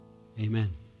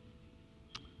Amen.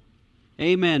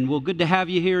 Amen. Well, good to have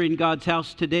you here in God's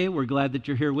house today. We're glad that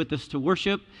you're here with us to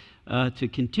worship, to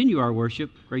continue our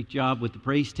worship. Great job with the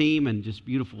praise team and just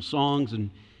beautiful songs and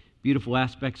beautiful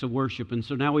aspects of worship. And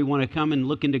so now we want to come and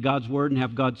look into God's Word and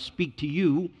have God speak to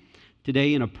you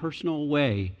today in a personal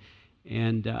way.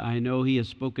 And I know He has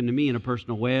spoken to me in a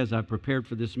personal way as I prepared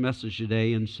for this message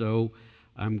today, and so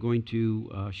I'm going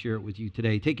to share it with you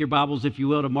today. Take your Bibles, if you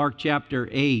will, to Mark chapter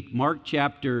 8. Mark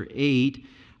chapter 8,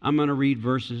 I'm going to read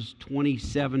verses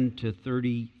 27 to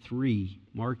 33.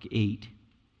 Mark 8.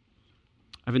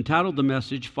 I've entitled the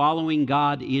message, Following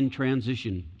God in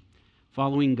Transition.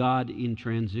 Following God in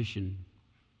Transition.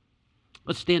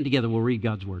 Let's stand together. We'll read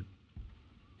God's Word.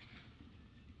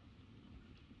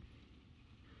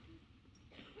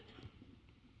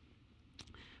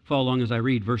 Follow along as I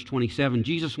read verse 27.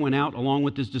 Jesus went out along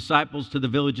with his disciples to the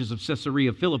villages of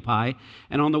Caesarea Philippi,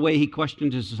 and on the way he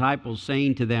questioned his disciples,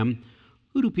 saying to them,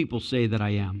 "Who do people say that I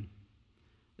am?"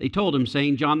 They told him,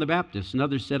 saying, "John the Baptist," and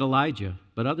others said Elijah,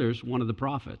 but others one of the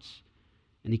prophets.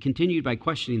 And he continued by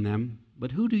questioning them,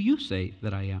 "But who do you say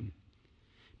that I am?"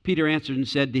 Peter answered and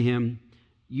said to him,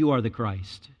 "You are the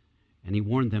Christ." And he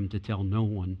warned them to tell no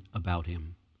one about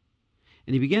him.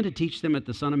 And he began to teach them that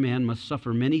the Son of Man must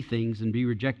suffer many things and be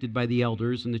rejected by the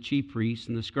elders and the chief priests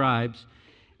and the scribes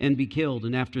and be killed,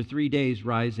 and after 3 days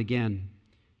rise again.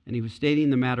 And he was stating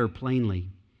the matter plainly.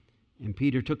 And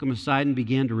Peter took him aside and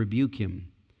began to rebuke him.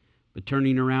 But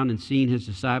turning around and seeing his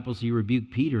disciples, he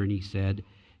rebuked Peter, and he said,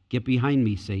 "Get behind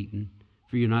me, Satan,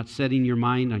 for you're not setting your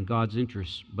mind on God's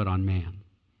interests, but on man."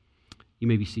 You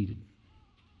may be seated.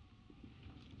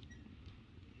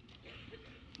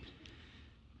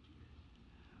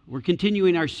 We're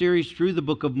continuing our series through the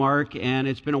book of Mark, and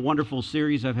it's been a wonderful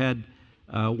series. I've had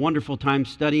a wonderful time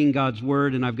studying God's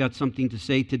Word, and I've got something to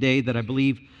say today that I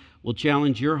believe will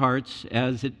challenge your hearts,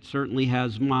 as it certainly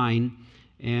has mine.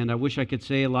 And I wish I could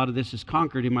say a lot of this is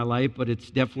conquered in my life, but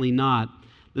it's definitely not.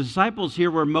 The disciples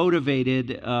here were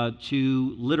motivated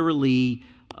to literally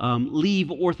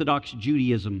leave Orthodox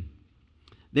Judaism.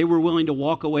 They were willing to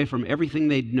walk away from everything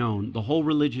they'd known, the whole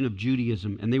religion of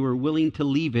Judaism, and they were willing to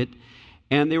leave it.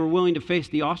 And they were willing to face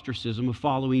the ostracism of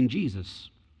following Jesus.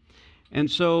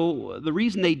 And so the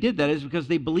reason they did that is because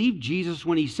they believed Jesus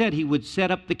when he said he would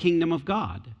set up the kingdom of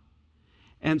God.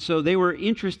 And so they were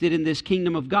interested in this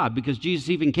kingdom of God, because Jesus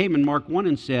even came in Mark 1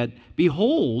 and said,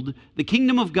 "Behold, the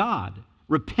kingdom of God.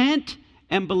 Repent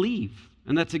and believe."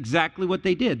 And that's exactly what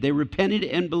they did. They repented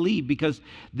and believed because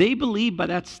they believed by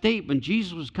that statement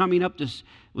Jesus was coming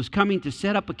to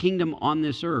set up a kingdom on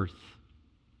this earth.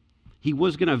 He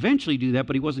was going to eventually do that,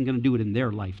 but he wasn't going to do it in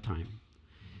their lifetime.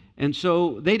 And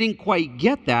so they didn't quite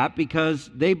get that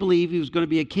because they believed he was going to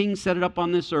be a king set it up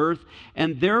on this earth,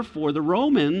 and therefore the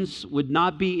Romans would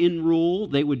not be in rule.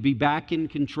 They would be back in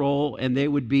control, and they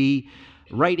would be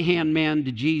right-hand man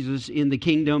to Jesus in the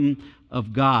kingdom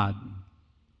of God.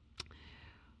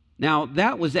 Now,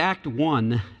 that was Act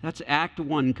 1. That's Act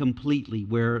 1 completely,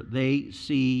 where they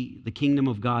see the kingdom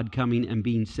of God coming and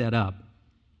being set up.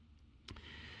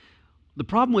 The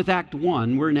problem with Act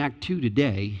 1, we're in Act 2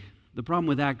 today. The problem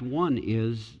with Act 1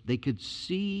 is they could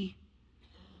see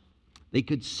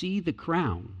the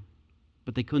crown,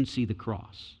 but they couldn't see the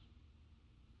cross.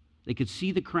 They could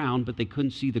see the crown, but they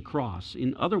couldn't see the cross.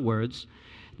 In other words,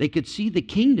 they could see the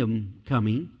kingdom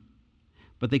coming,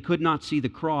 but they could not see the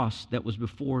cross that was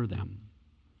before them.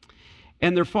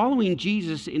 And they're following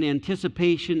Jesus in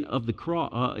anticipation of the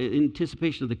crown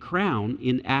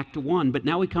in Act 1. But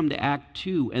now we come to Act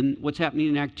 2. And what's happening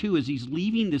in Act 2 is he's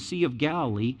leaving the Sea of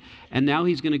Galilee, and now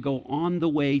he's going to go on the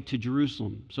way to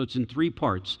Jerusalem. So it's in 3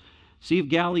 parts. Sea of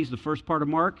Galilee is the first part of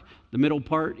Mark. The middle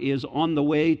part is on the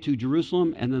way to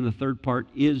Jerusalem. And then the third part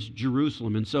is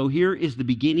Jerusalem. And so here is the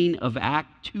beginning of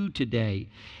Act 2 today.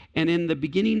 And in the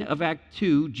beginning of Act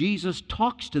 2, Jesus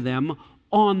talks to them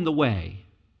on the way.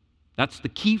 That's the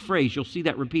key phrase. You'll see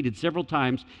that repeated several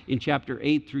times in chapter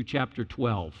 8 through chapter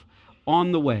 12.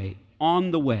 On the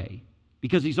way,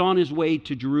 because he's on his way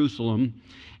to Jerusalem,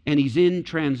 and he's in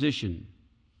transition.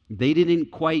 They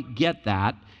didn't quite get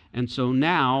that, and so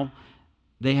now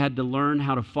they had to learn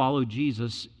how to follow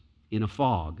Jesus in a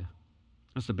fog.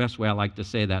 That's the best way I like to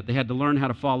say that. They had to learn how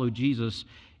to follow Jesus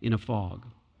in a fog.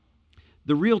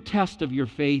 The real test of your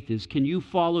faith is, can you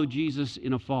follow Jesus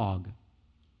in a fog?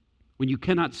 When you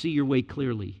cannot see your way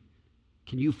clearly,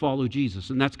 can you follow Jesus?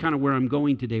 And that's kind of where I'm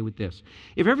going today with this.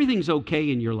 If everything's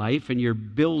okay in your life and your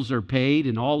bills are paid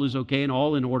and all is okay and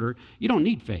all in order, you don't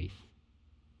need faith.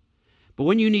 But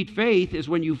when you need faith is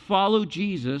when you follow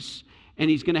Jesus and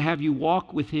he's going to have you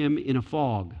walk with him in a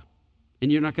fog.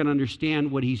 and you're not going to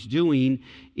understand what he's doing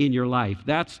in your life.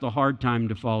 That's the hard time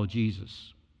to follow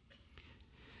Jesus.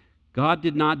 God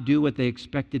did not do what they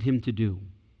expected him to do.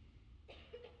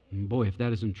 And boy, if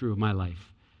that isn't true of my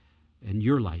life and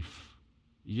your life,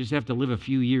 you just have to live a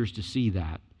few years to see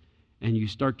that. And you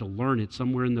start to learn it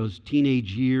somewhere in those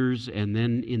teenage years, and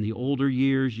then in the older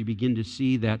years, you begin to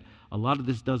see that a lot of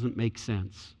this doesn't make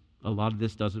sense. A lot of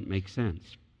this doesn't make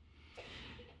sense.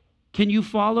 Can you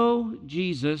follow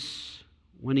Jesus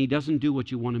when he doesn't do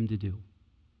what you want him to do?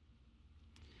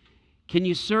 Can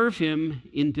you serve him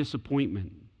in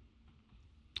disappointment?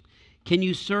 Can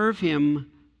you serve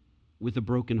him with a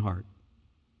broken heart?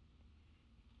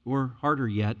 Or harder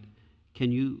yet,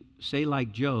 can you say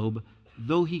like Job,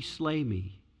 though he slay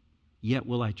me, yet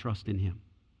will I trust in him?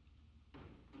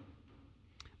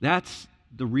 That's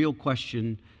the real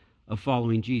question of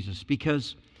following Jesus.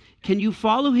 Because can you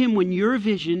follow him when your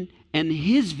vision and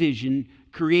his vision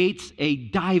creates a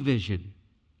division?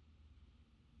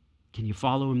 Can you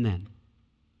follow him then?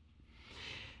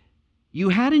 You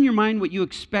had in your mind what you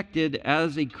expected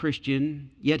as a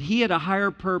Christian, yet he had a higher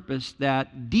purpose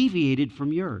that deviated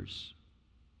from yours,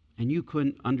 and you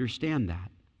couldn't understand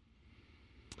that.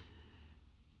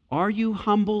 Are you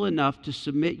humble enough to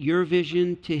submit your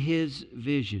vision to his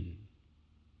vision?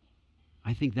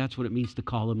 I think that's what it means to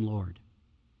call him Lord.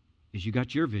 Is you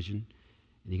got your vision,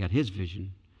 and you got his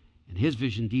vision, and his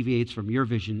vision deviates from your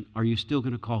vision. Are you still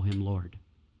going to call him Lord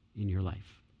in your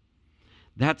life?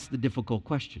 That's the difficult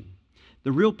question.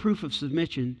 The real proof of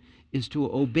submission is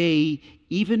to obey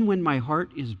even when my heart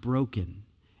is broken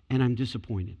and I'm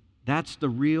disappointed. That's the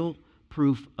real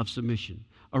proof of submission.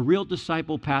 A real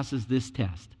disciple passes this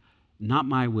test. Not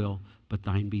my will, but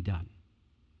thine be done.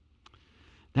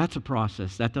 That's a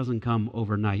process. That doesn't come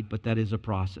overnight, but that is a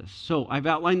process. So I've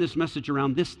outlined this message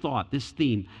around this thought, this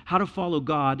theme, how to follow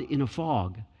God in a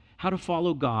fog. How to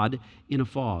follow God in a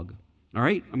fog. All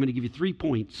right, I'm going to give you 3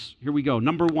 points. Here we go.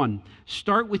 Number 1,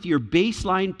 start with your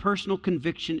baseline personal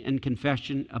conviction and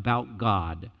confession about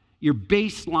God. Your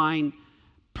baseline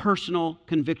personal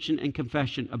conviction and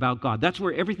confession about God. That's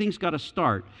where everything's got to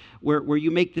start, where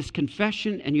you make this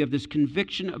confession and you have this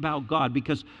conviction about God.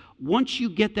 Because once you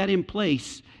get that in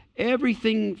place,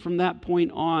 everything from that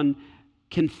point on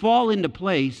can fall into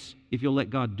place if you'll let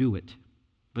God do it.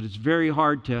 But it's very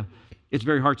hard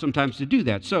sometimes to do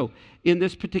that. So in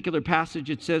this particular passage,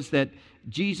 it says that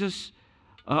Jesus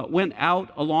went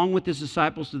out along with his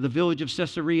disciples to the village of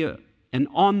Caesarea, and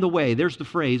on the way, there's the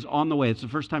phrase, on the way. It's the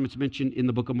first time it's mentioned in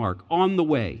the book of Mark, on the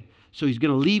way. So he's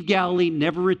going to leave Galilee,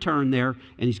 never return there,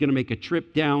 and he's going to make a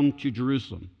trip down to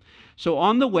Jerusalem. So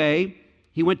on the way,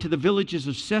 he went to the villages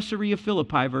of Caesarea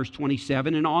Philippi, verse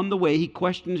 27, and on the way he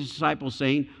questioned his disciples,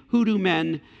 saying, "Who do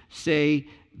men say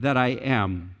that I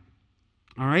am?"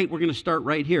 All right, we're going to start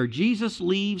right here. Jesus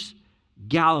leaves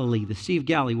Galilee, the Sea of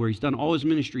Galilee, where he's done all his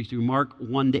ministry through Mark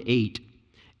 1-8.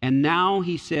 And now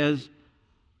he says,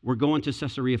 we're going to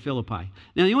Caesarea Philippi.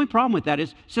 Now, the only problem with that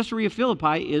is Caesarea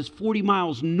Philippi is 40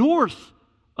 miles north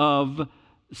of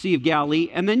the Sea of Galilee,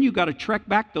 and then you've got to trek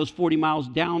back those 40 miles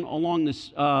down along this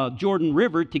Jordan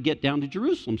River to get down to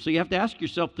Jerusalem. So you have to ask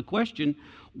yourself the question,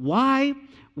 why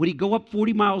would he go up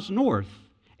 40 miles north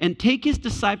and take his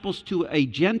disciples to a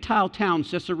Gentile town,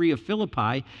 Caesarea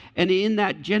Philippi, and in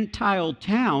that Gentile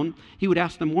town, he would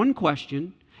ask them one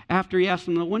question. After he asked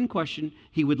them the one question,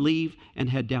 he would leave and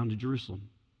head down to Jerusalem.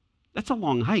 That's a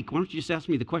long hike. Why don't you just ask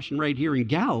me the question right here in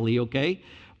Galilee, okay?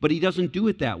 But he doesn't do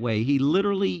it that way. He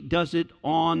literally does it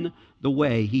on the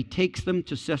way. He takes them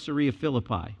to Caesarea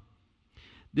Philippi.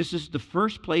 This is the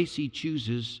first place he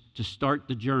chooses to start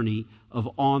the journey of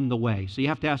on the way. So you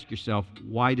have to ask yourself,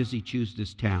 why does he choose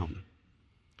this town?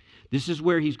 This is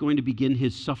where he's going to begin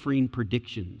his suffering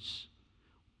predictions.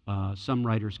 Some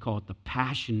writers call it the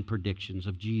passion predictions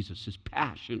of Jesus, his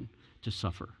passion to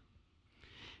suffer.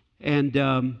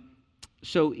 And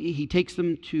so he takes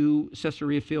them to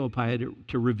Caesarea Philippi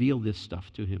to reveal this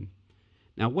stuff to him.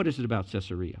 Now, what is it about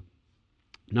Caesarea?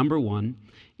 Number 1,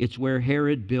 it's where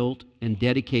Herod built and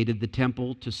dedicated the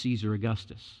temple to Caesar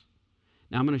Augustus.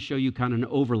 Now, I'm going to show you kind of an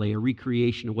overlay, a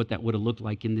recreation of what that would have looked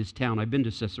like in this town. I've been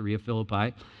to Caesarea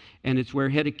Philippi, and it's where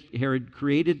Herod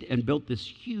created and built this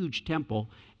huge temple,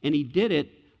 and he did it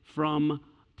from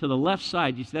to the left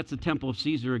side. You see, that's the temple of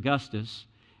Caesar Augustus,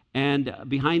 and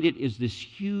behind it is this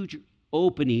huge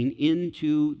opening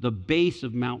into the base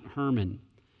of Mount Hermon.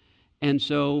 And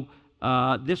so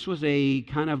this was a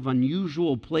kind of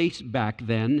unusual place back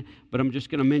then, but I'm just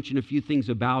going to mention a few things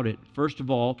about it. First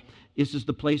of all, this is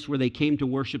the place where they came to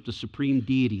worship the supreme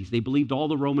deities. They believed all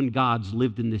the Roman gods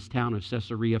lived in this town of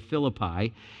Caesarea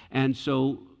Philippi. And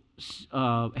so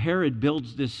Herod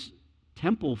builds this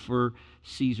temple for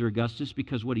Caesar Augustus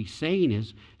because what he's saying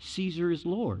is Caesar is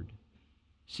Lord.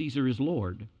 Caesar is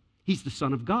Lord. He's the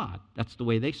Son of God. That's the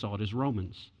way they saw it as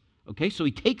Romans. Okay, so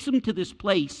he takes them to this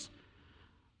place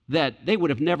that they would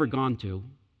have never gone to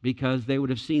because they would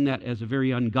have seen that as a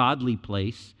very ungodly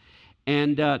place.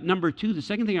 And number two, the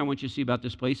second thing I want you to see about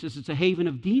this place is it's a haven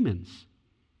of demons.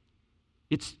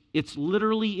 It's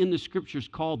literally in the Scriptures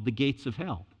called the gates of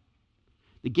hell.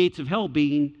 The gates of hell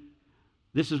being,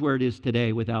 this is where it is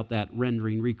today without that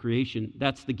rendering recreation.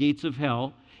 That's the gates of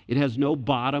hell. It has no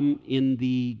bottom in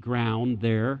the ground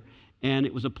there, and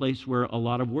it was a place where a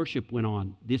lot of worship went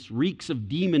on. This reeks of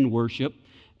demon worship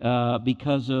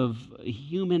because of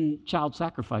human child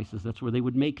sacrifices. That's where they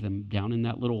would make them, down in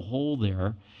that little hole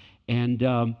there.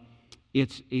 And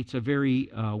it's a very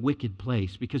wicked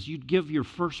place because you'd give your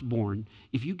firstborn.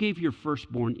 If you gave your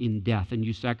firstborn in death and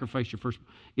you sacrificed your firstborn,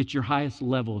 it's your highest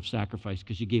level of sacrifice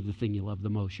because you gave the thing you love the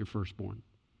most, your firstborn.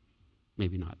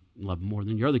 Maybe not love them more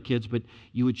than your other kids, but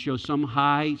you would show some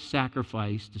high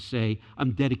sacrifice to say,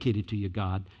 I'm dedicated to you,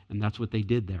 God. And that's what they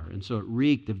did there. And so it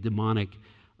reeked of demonic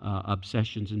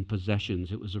obsessions and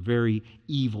possessions. It was a very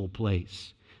evil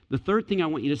place. The third thing I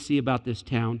want you to see about this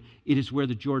town, it is where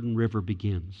the Jordan River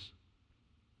begins.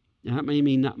 Now, that may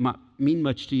not mean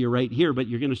much to you right here, but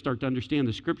you're going to start to understand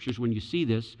the Scriptures when you see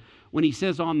this. When he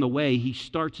says on the way, he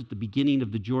starts at the beginning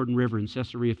of the Jordan River in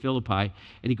Caesarea Philippi,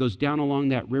 and he goes down along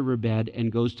that riverbed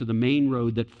and goes to the main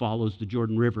road that follows the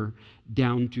Jordan River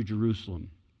down to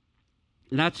Jerusalem.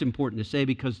 And that's important to say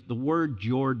because the word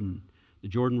Jordan, the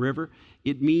Jordan River,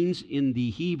 it means in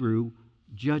the Hebrew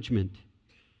judgment.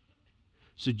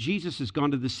 So Jesus has gone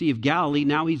to the Sea of Galilee.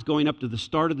 Now he's going up to the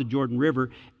start of the Jordan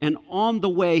River. And on the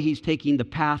way, he's taking the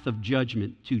path of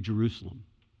judgment to Jerusalem.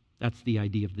 That's the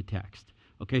idea of the text.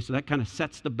 Okay, so that kind of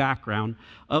sets the background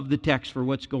of the text for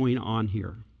what's going on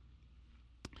here.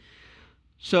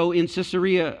 So in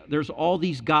Caesarea, there's all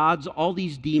these gods, all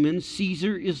these demons.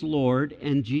 Caesar is Lord.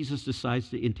 And Jesus decides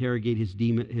to interrogate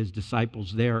his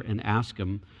disciples there and ask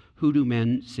them, who do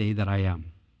men say that I am?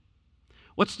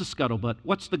 What's the scuttlebutt?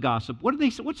 What's the gossip?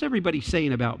 What's everybody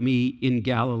saying about me in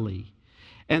Galilee?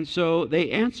 And so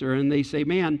they answer and they say,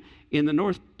 man, in the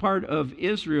north part of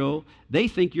Israel, they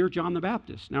think you're John the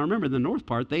Baptist. Now remember, the north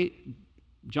part,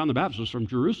 John the Baptist was from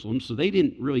Jerusalem, so they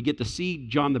didn't really get to see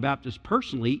John the Baptist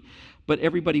personally, but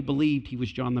everybody believed he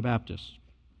was John the Baptist.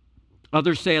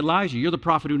 Others say, Elijah, you're the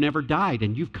prophet who never died,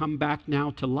 and you've come back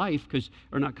now to life,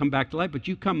 or not come back to life, but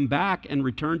you come back and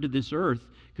returned to this earth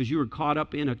because you were caught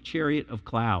up in a chariot of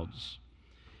clouds.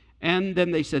 And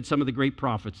then they said some of the great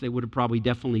prophets. They would have probably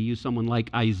definitely used someone like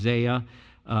Isaiah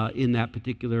in that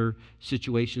particular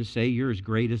situation, say, you're as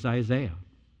great as Isaiah.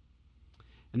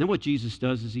 And then what Jesus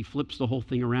does is he flips the whole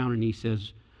thing around and he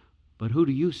says, but who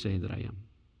do you say that I am?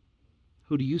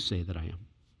 Who do you say that I am?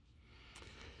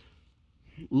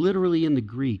 Literally in the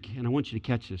Greek, and I want you to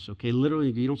catch this, okay?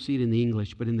 Literally, you don't see it in the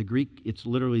English, but in the Greek, it's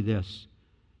literally this.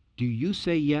 Do you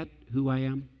say yet who I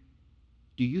am?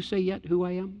 Do you say yet who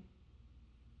I am?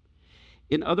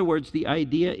 In other words, the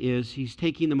idea is he's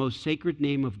taking the most sacred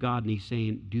name of God and he's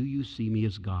saying, do you see me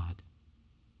as God?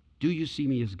 Do you see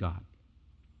me as God?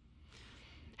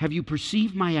 Have you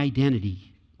perceived my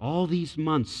identity all these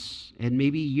months and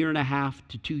maybe a year and a half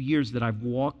to 2 years that I've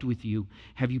walked with you?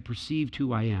 Have you perceived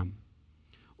who I am?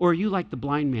 Or are you like the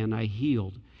blind man I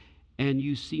healed and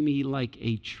you see me like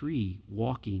a tree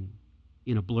walking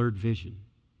in a blurred vision?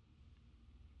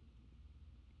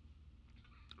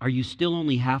 Are you still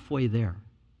only halfway there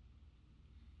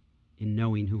in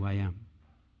knowing who I am?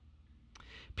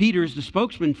 Peter is the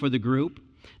spokesman for the group.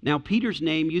 Now, Peter's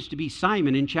name used to be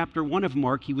Simon. In chapter 1 of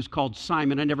Mark, he was called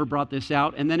Simon. I never brought this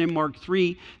out. And then in Mark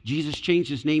 3, Jesus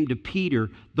changed his name to Peter,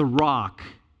 the Rock.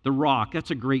 The Rock. That's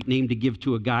a great name to give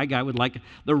to a guy. A guy would like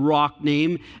the Rock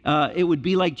name. It would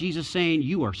be like Jesus saying,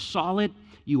 you are solid,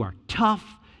 you are tough,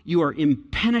 you are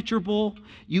impenetrable,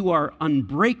 you are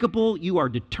unbreakable, you are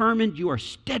determined, you are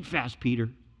steadfast, Peter.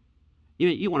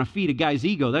 You want to feed a guy's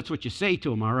ego. That's what you say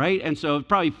to him, all right? And so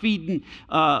probably feeding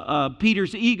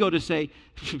Peter's ego to say,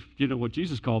 you know what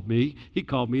Jesus called me? He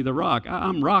called me the Rock.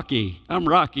 I'm Rocky. I'm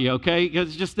Rocky, okay?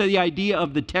 Because just the idea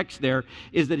of the text there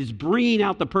is that it's bringing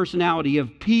out the personality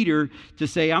of Peter to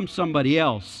say, I'm somebody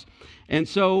else. And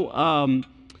so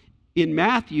in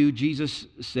Matthew, Jesus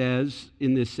says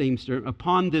in this same story,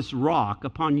 upon this rock,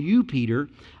 upon you, Peter,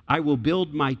 I will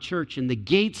build my church, and the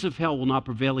gates of hell will not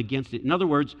prevail against it. In other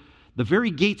words, the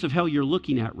very gates of hell you're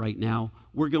looking at right now,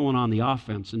 we're going on the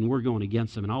offense and we're going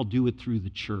against them, and I'll do it through the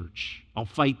church. I'll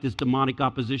fight this demonic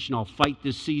opposition. I'll fight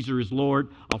this Caesar as Lord.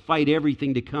 I'll fight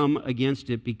everything to come against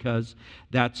it because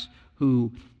that's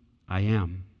who I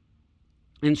am.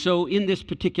 And so in this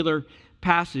particular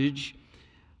passage,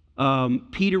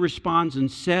 Peter responds and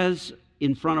says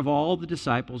in front of all the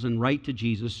disciples and right to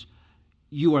Jesus,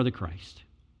 "You are the Christ.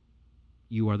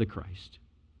 You are the Christ."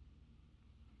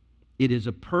 It is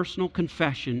a personal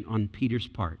confession on Peter's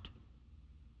part.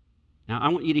 Now, I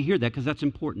want you to hear that because that's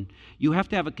important. You have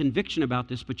to have a conviction about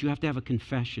this, but you have to have a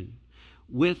confession.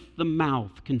 With the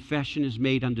mouth, confession is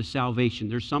made unto salvation.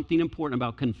 There's something important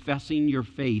about confessing your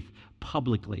faith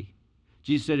publicly.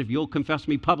 Jesus said, if you'll confess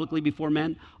me publicly before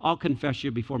men, I'll confess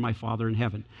you before my Father in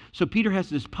heaven. So Peter has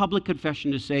this public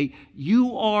confession to say,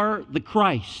 you are the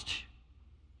Christ.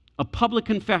 A public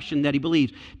confession that he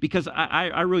believes. Because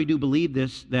I really do believe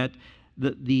this, that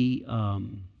the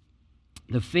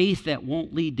faith that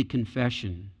won't lead to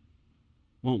confession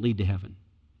won't lead to heaven.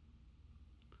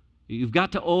 You've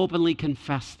got to openly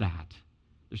confess that.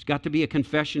 There's got to be a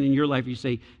confession in your life. You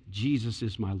say, Jesus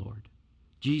is my Lord.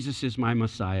 Jesus is my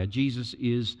Messiah. Jesus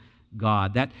is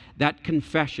God. That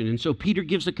confession. And so Peter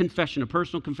gives a confession, a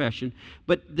personal confession.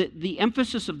 But the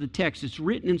emphasis of the text is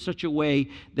written in such a way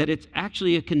that it's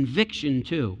actually a conviction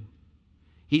too.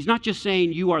 He's not just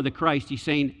saying, you are the Christ. He's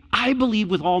saying, I believe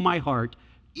with all my heart,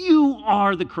 you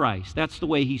are the Christ. That's the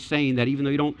way he's saying that, even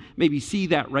though you don't maybe see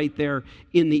that right there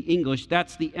in the English.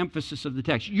 That's the emphasis of the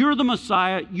text. You're the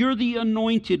Messiah. You're the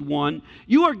anointed one.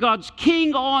 You are God's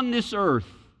king on this earth.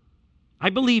 I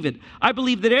believe it. I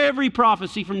believe that every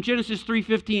prophecy from Genesis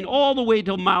 3:15 all the way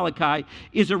till Malachi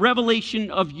is a revelation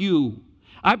of you.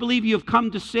 I believe you have come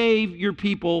to save your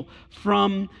people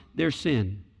from their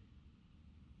sin.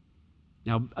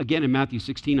 Now, again, in Matthew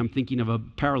 16, I'm thinking of a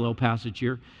parallel passage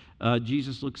here.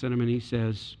 Jesus looks at him and he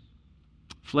says,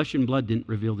 flesh and blood didn't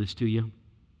reveal this to you,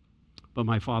 but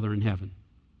my Father in heaven.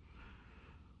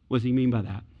 What does he mean by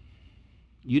that?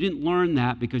 You didn't learn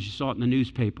that because you saw it in the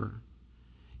newspaper.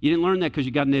 You didn't learn that because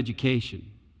you got an education.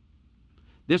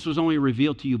 This was only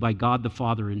revealed to you by God the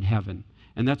Father in heaven.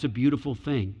 And that's a beautiful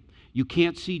thing. You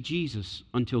can't see Jesus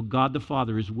until God the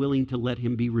Father is willing to let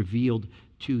him be revealed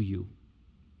to you.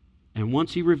 And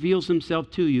once he reveals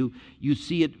himself to you, you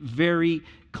see it very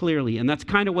clearly. And that's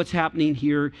kind of what's happening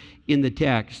here in the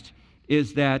text,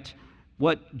 is that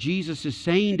what Jesus is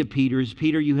saying to Peter is,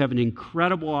 Peter, you have an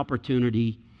incredible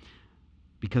opportunity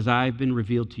because I've been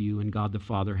revealed to you and God the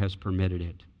Father has permitted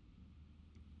it.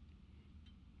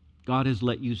 God has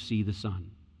let you see the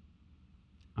Son.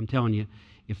 I'm telling you,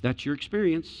 if that's your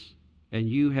experience and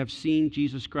you have seen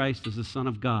Jesus Christ as the Son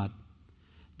of God,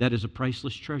 that is a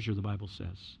priceless treasure, the Bible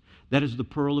says. That is the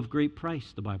pearl of great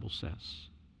price, the Bible says.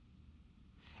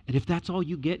 And if that's all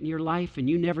you get in your life and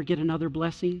you never get another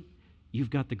blessing, you've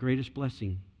got the greatest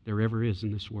blessing there ever is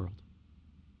in this world.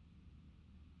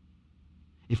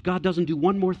 If God doesn't do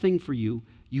one more thing for you,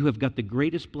 you have got the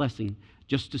greatest blessing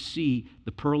just to see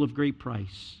the pearl of great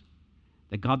price.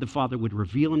 That God the Father would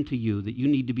reveal him to you, that you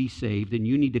need to be saved and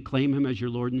you need to claim him as your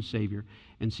Lord and Savior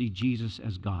and see Jesus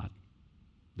as God.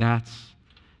 That's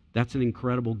an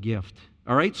incredible gift.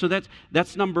 All right, so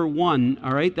that's number one.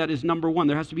 All right, that is number one.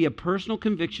 There has to be a personal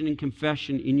conviction and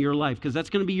confession in your life because that's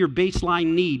going to be your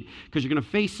baseline need because you're going to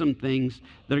face some things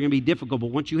that are going to be difficult. But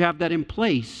once you have that in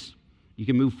place, you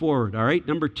can move forward. All right,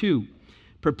 number two,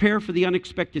 prepare for the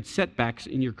unexpected setbacks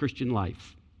in your Christian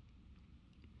life.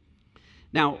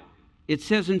 Now, it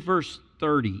says in verse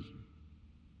 30,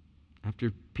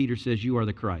 after Peter says, you are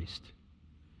the Christ,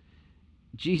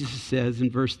 Jesus says in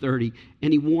verse 30,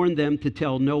 and he warned them to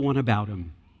tell no one about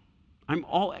him.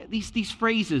 These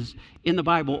phrases in the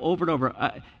Bible over and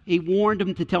over. He warned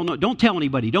them to tell don't tell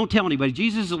anybody, don't tell anybody.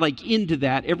 Jesus is like into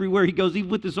that everywhere he goes, even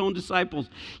with his own disciples.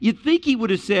 You'd think he would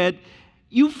have said,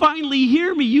 you finally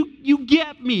hear me, you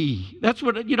get me. That's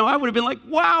what, I would have been like,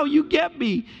 wow, you get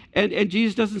me. And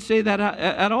Jesus doesn't say that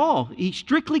at all. He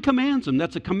strictly commands them.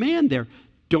 That's a command there.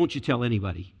 Don't you tell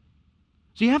anybody.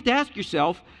 So you have to ask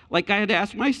yourself, like I had to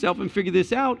ask myself and figure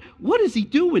this out, what is he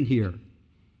doing here?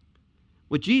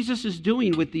 What Jesus is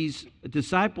doing with these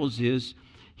disciples is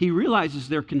he realizes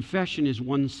their confession is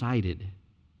one-sided.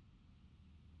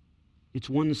 It's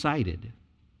one-sided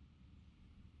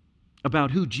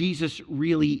about who Jesus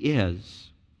really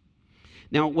is.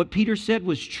 Now, what Peter said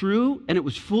was true and it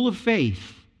was full of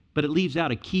faith, but it leaves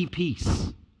out a key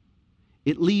piece.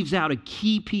 It leaves out a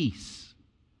key piece.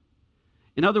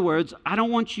 In other words, I don't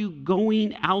want you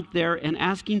going out there and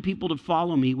asking people to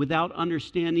follow me without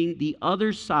understanding the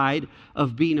other side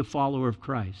of being a follower of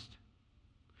Christ.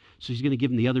 So he's going to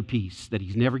give them the other piece that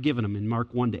he's never given them in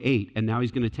Mark 1-8, and now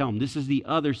he's going to tell them this is the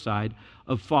other side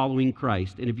of following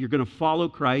Christ. And if you're going to follow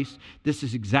Christ, this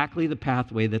is exactly the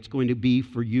pathway that's going to be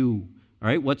for you. All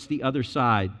right, what's the other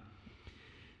side?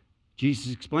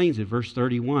 Jesus explains it, verse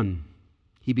 31.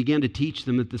 he began to teach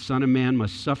them that the Son of Man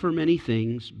must suffer many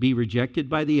things, be rejected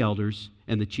by the elders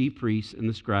and the chief priests and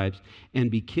the scribes, and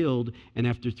be killed, and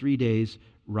after 3 days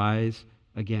rise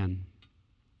again.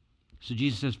 So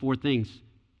Jesus says 4 things.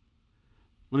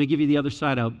 Let me give you the other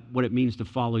side of what it means to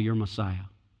follow your Messiah.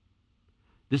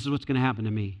 This is what's going to happen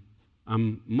to me. I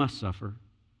must suffer.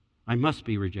 I must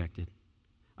be rejected.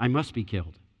 I must be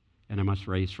killed. And I must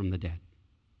rise from the dead.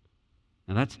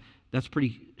 Now that's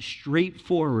pretty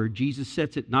straightforward. Jesus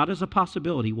sets it not as a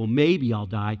possibility. Well, maybe I'll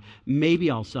die.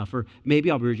 Maybe I'll suffer. Maybe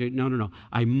I'll be rejected. No.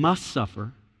 I must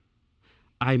suffer.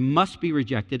 I must be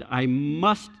rejected. I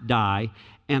must die.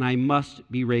 And I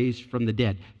must be raised from the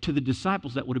dead. To the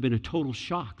disciples, that would have been a total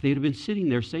shock. They would have been sitting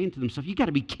there saying to themselves, you got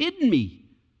to be kidding me.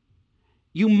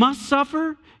 You must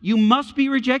suffer. You must be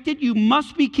rejected. You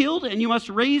must be killed. And you must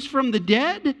raise from the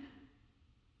dead.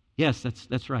 Yes,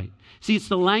 that's right. See, it's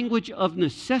the language of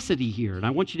necessity here. And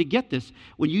I want you to get this.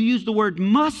 When you use the word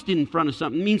must in front of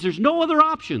something, it means there's no other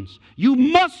options. You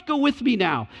must go with me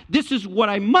now. This is what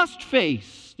I must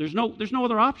face. There's no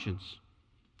other options.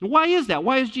 And why is that?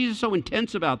 Why is Jesus so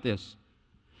intense about this?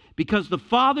 Because the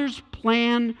Father's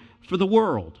plan for the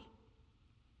world,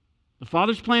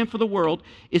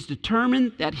 is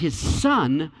determined that His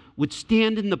Son would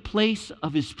stand in the place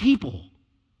of His people.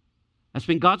 That's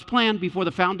been God's plan before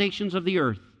the foundations of the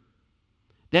earth.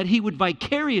 That He would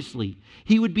vicariously,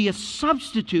 He would be a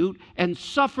substitute and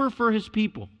suffer for His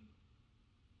people.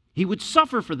 He would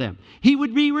suffer for them. He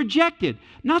would be rejected.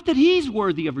 Not that He's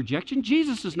worthy of rejection.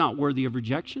 Jesus is not worthy of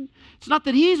rejection. It's not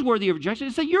that He's worthy of rejection.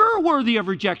 It's that you're worthy of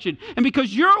rejection. And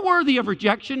because you're worthy of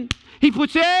rejection, He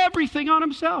puts everything on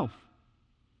Himself.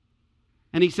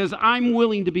 And He says, I'm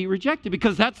willing to be rejected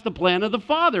because that's the plan of the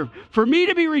Father. For me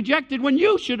to be rejected when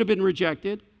you should have been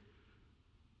rejected.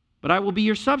 But I will be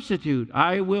your substitute.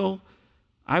 I will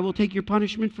take your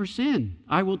punishment for sin.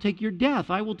 I will take your death.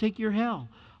 I will take your hell.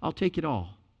 I'll take it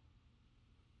all.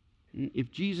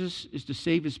 If Jesus is to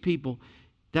save His people,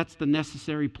 that's the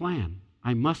necessary plan.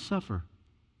 I must suffer.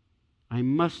 I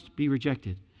must be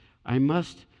rejected. I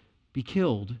must be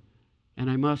killed. And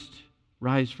I must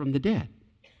rise from the dead.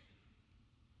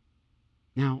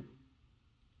 Now,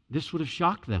 this would have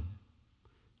shocked them.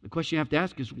 The question you have to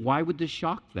ask is, why would this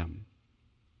shock them?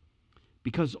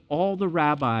 Because all the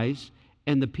rabbis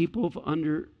and the people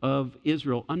of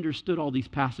Israel understood all these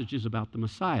passages about the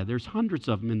Messiah. There's hundreds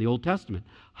of them in the Old Testament.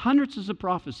 Hundreds of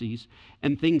prophecies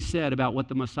and things said about what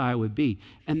the Messiah would be.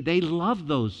 And they loved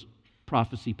those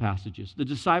prophecy passages. The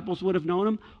disciples would have known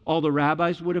them. All the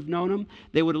rabbis would have known them.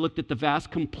 They would have looked at the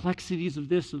vast complexities of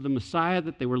the Messiah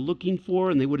that they were looking for,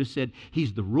 and they would have said,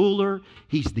 He's the ruler,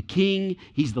 He's the king,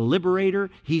 He's the liberator,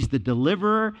 He's the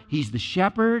deliverer, He's the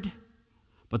shepherd.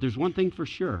 But there's one thing for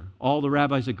sure, all the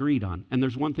rabbis agreed on, and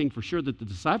there's one thing for sure that the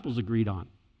disciples agreed on,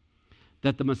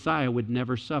 that the Messiah would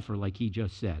never suffer like He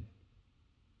just said.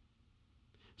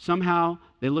 Somehow,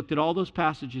 they looked at all those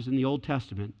passages in the Old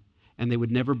Testament, and they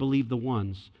would never believe the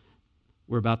ones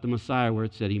were about the Messiah where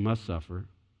it said He must suffer,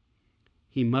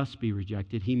 He must be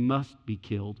rejected, He must be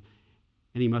killed,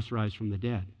 and He must rise from the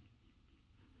dead.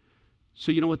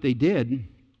 So you know what they did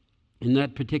in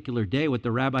that particular day, what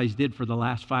the rabbis did for the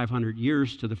last 500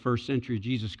 years to the first century of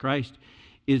Jesus Christ,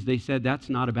 is they said that's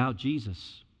not about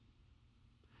Jesus.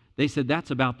 They said that's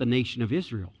about the nation of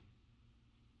Israel.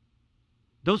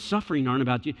 Those suffering aren't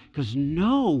about Jesus, because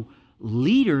no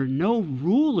leader, no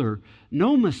ruler,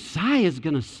 no Messiah is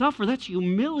going to suffer. That's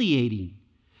humiliating.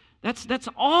 That's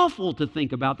awful to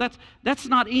think about. That's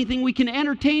not anything we can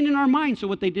entertain in our mind. So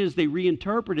what they did is they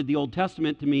reinterpreted the Old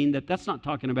Testament to mean that that's not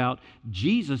talking about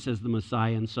Jesus as the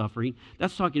Messiah and suffering.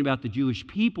 That's talking about the Jewish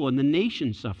people and the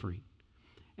nation suffering.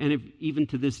 And if even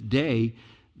to this day,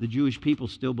 the Jewish people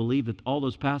still believe that all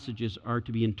those passages are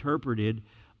to be interpreted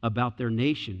about their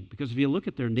nation. Because if you look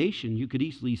at their nation, you could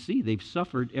easily see they've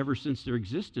suffered ever since their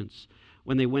existence.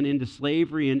 When they went into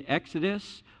slavery in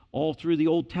Exodus, all through the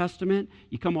Old Testament,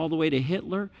 you come all the way to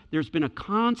Hitler, there's been a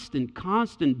constant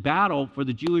battle for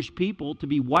the Jewish people to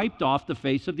be wiped off the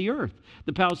face of the earth.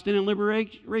 The Palestinian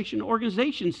Liberation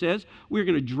Organization says, we're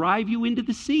going to drive you into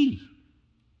the sea.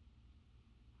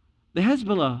 The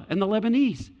Hezbollah and the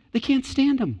Lebanese, they can't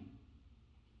stand them.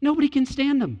 Nobody can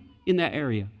stand them in that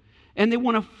area. And they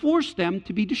want to force them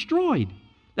to be destroyed.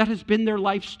 That has been their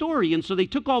life story. And so they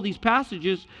took all these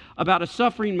passages about a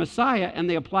suffering Messiah and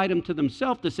they applied them to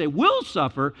themselves to say, we'll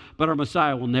suffer, but our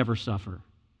Messiah will never suffer.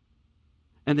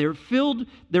 And they're filled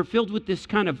with this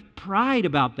kind of pride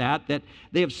about that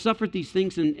they have suffered these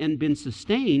things and been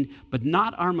sustained, but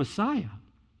not our Messiah.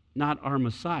 Not our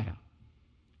Messiah.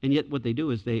 And yet what they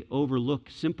do is they overlook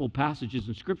simple passages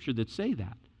in Scripture that say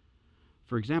that.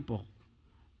 For example,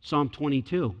 Psalm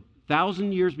 22.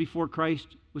 1,000 years before Christ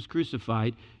was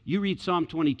crucified, you read Psalm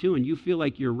 22 and you feel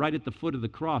like you're right at the foot of the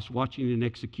cross watching an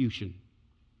execution.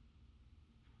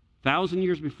 1,000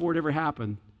 years before it ever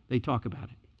happened, they talk about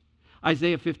it.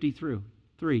 Isaiah 53,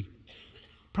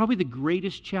 probably the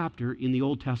greatest chapter in the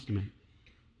Old Testament.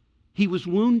 He was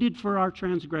wounded for our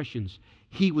transgressions.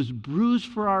 He was bruised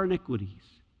for our iniquities.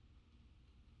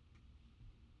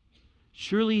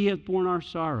 Surely he hath borne our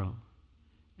sorrow,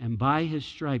 and by his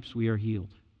stripes we are healed.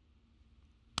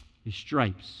 His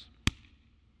stripes.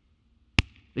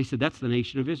 They said, that's the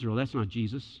nation of Israel. That's not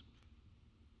Jesus.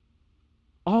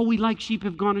 All we like sheep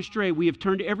have gone astray. We have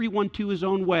turned everyone to his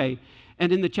own way.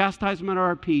 And in the chastisement of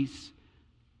our peace,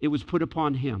 it was put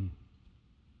upon him.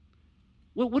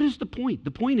 Well, what is the point?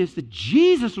 The point is that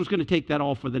Jesus was going to take that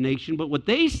all for the nation. But what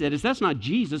they said is, that's not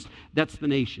Jesus, that's the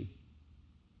nation.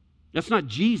 That's not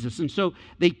Jesus. And so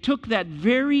they took that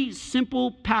very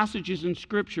simple passages in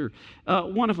Scripture.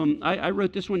 One of them, I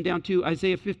wrote this one down too,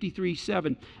 Isaiah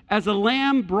 53:7. As a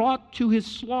lamb brought to his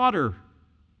slaughter,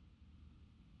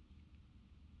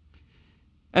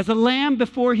 as a lamb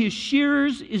before his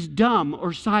shearers is dumb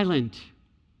or silent,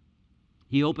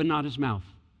 he opened not his mouth.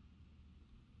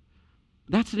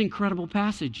 That's an incredible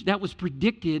passage. That was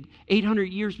predicted 800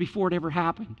 years before it ever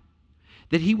happened.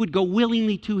 That he would go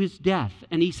willingly to his death.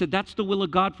 And he said, that's the will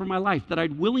of God for my life, that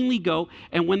I'd willingly go,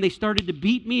 and when they started to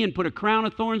beat me and put a crown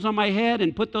of thorns on my head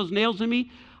and put those nails in me,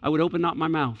 I would open not my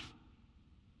mouth.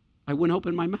 I wouldn't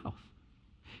open my mouth.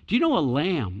 Do you know a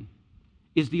lamb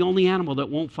is the only animal that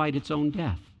won't fight its own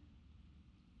death?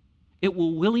 It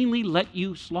will willingly let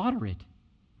you slaughter it.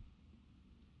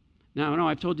 Now, I know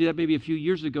I've told you that maybe a few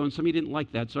years ago, and some of you didn't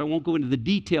like that, so I won't go into the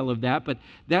detail of that, but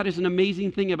that is an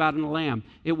amazing thing about a lamb.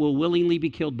 It will willingly be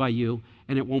killed by you,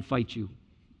 and it won't fight you.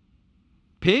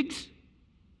 Pigs?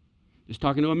 Just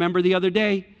talking to a member the other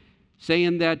day,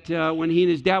 saying that when he and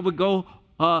his dad would go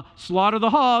slaughter the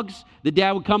hogs, the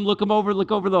dad would come look over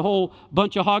the whole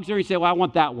bunch of hogs there, and he'd say, well, I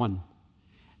want that one.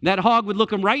 And that hog would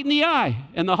look him right in the eye,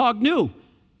 and the hog knew,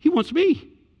 he wants me.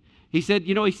 He said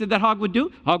that hog would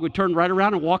do? Hog would turn right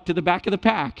around and walk to the back of the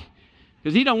pack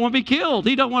because he don't want to be killed.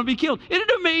 He don't want to be killed. Isn't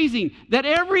it amazing that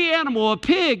every animal, a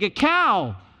pig, a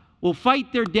cow, will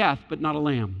fight their death, but not a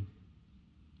lamb?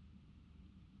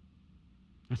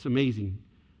 That's amazing.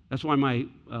 That's why my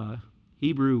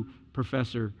Hebrew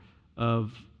professor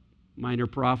of minor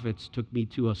prophets took me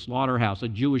to a slaughterhouse, a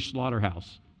Jewish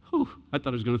slaughterhouse. Whew, I thought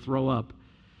I was going to throw up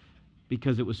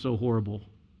because it was so horrible.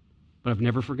 But I've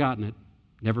never forgotten it.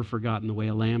 Never forgotten the way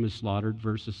a lamb is slaughtered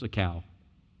versus a cow.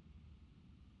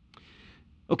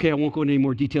 Okay, I won't go into any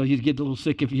more detail. You'd get a little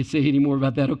sick if you say any more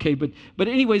about that. Okay, but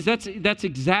anyways, that's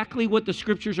exactly what the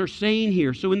Scriptures are saying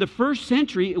here. So in the first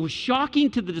century, it was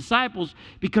shocking to the disciples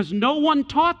because no one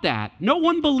taught that. No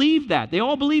one believed that. They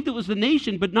all believed it was the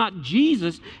nation, but not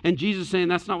Jesus. And Jesus saying,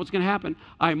 that's not what's going to happen.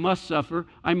 I must suffer.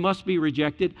 I must be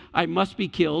rejected. I must be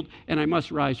killed. And I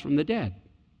must rise from the dead.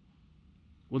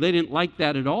 Well, they didn't like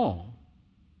that at all,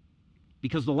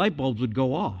 because the light bulbs would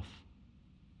go off.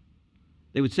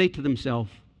 They would say to themselves,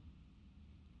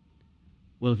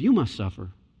 well, if you must suffer,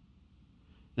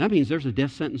 that means there's a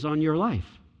death sentence on your life.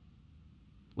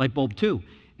 Light bulb 2.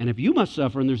 And if you must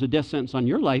suffer and there's a death sentence on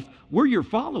your life, we're your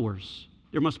followers.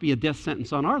 There must be a death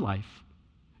sentence on our life.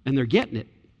 And they're getting it.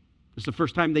 It's the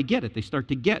first time they get it. They start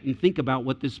to get and think about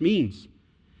what this means.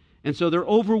 And so they're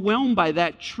overwhelmed by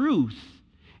that truth.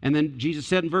 And then Jesus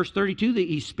said in verse 32 that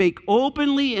he spake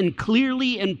openly and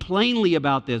clearly and plainly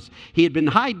about this. He had been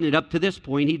hiding it up to this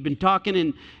point. He'd been talking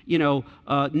in,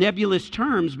 nebulous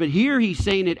terms, but here he's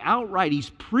saying it outright. He's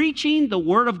preaching the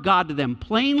word of God to them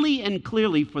plainly and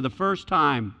clearly for the first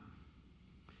time.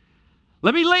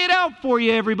 Let me lay it out for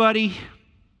you, everybody.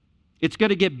 It's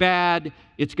going to get bad.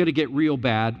 It's going to get real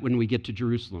bad when we get to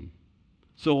Jerusalem.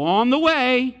 So on the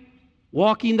way,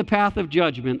 walking the path of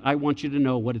judgment, I want you to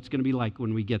know what it's going to be like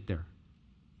when we get there.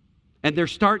 And they're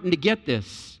starting to get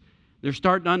this. They're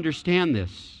starting to understand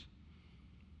this.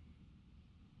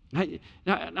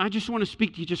 I just want to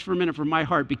speak to you just for a minute from my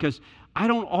heart, because I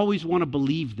don't always want to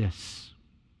believe this,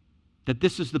 that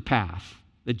this is the path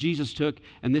that Jesus took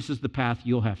and this is the path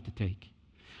you'll have to take.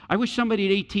 I wish somebody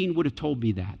at 18 would have told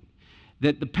me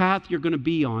that the path you're going to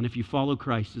be on if you follow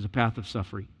Christ is a path of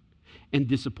suffering and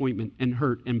disappointment and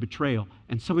hurt and betrayal,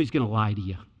 and somebody's going to lie to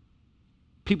you.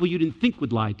 People you didn't think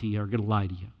would lie to you are going to lie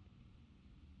to you.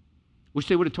 Wish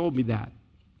they would have told me that.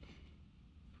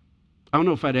 I don't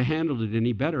know if I'd have handled it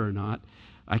any better or not.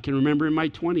 I can remember in my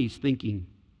 20s thinking,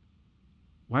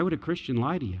 why would a Christian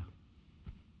lie to you?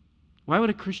 Why would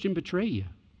a Christian betray you?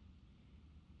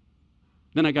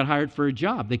 Then I got hired for a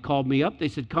job. They called me up. They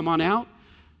said, come on out.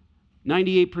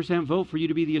 98% vote for you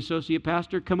to be the associate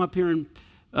pastor. Come up here and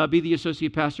be the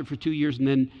associate pastor for 2 years, and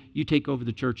then you take over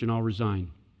the church and I'll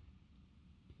resign.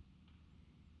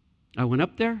 I went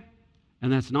up there,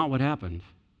 and that's not what happened.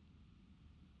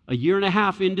 A year and a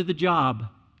half into the job,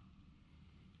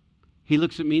 he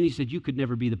looks at me and he said, you could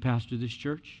never be the pastor of this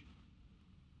church.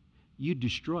 You'd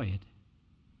destroy it.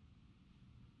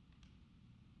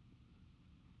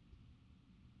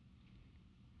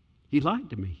 He lied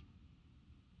to me.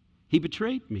 He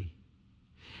betrayed me.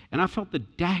 And I felt the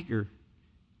dagger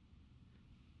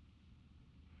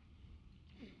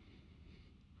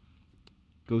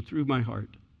go through my heart.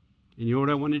 And you know what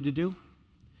I wanted to do?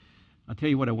 I'll tell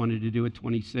you what I wanted to do at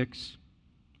 26.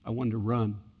 I wanted to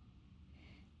run.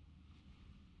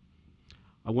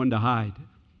 I wanted to hide.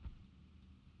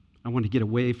 I wanted to get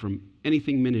away from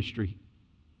anything ministry.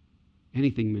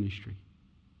 Anything ministry.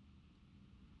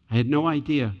 I had no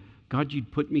idea. God,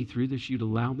 you'd put me through this. You'd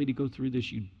allow me to go through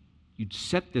this. You'd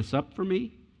set this up for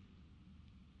me.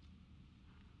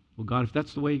 Well, God, if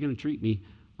that's the way you're going to treat me,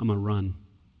 I'm going to run.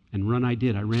 And run I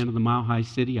did. I ran to the Mile High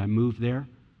City. I moved there.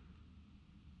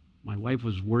 My wife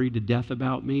was worried to death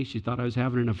about me. She thought I was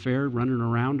having an affair, running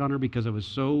around on her because I was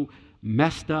so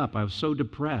messed up. I was so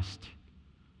depressed.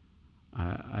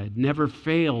 I had never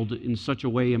failed in such a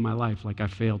way in my life like I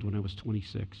failed when I was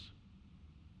 26.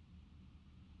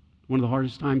 One of the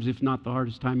hardest times, if not the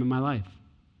hardest time in my life.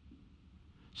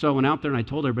 So I went out there and I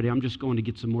told everybody, I'm just going to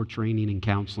get some more training and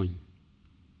counseling.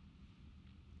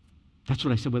 That's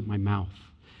what I said with my mouth.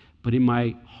 But in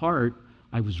my heart,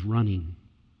 I was running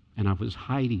and I was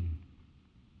hiding.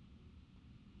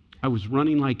 I was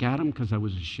running like Adam because I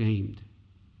was ashamed.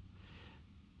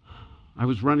 I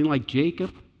was running like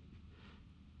Jacob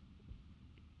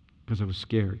because I was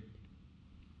scared.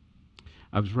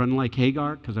 I was running like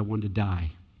Hagar because I wanted to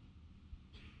die.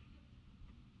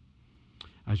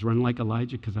 I was running like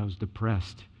Elijah because I was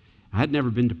depressed. I had never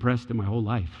been depressed in my whole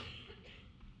life.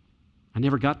 I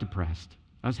never got depressed.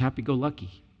 I was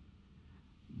happy-go-lucky.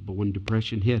 But when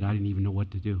depression hit, I didn't even know what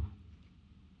to do.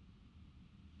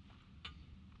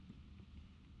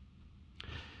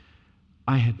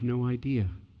 I had no idea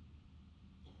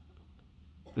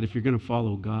that if you're going to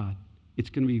follow God, it's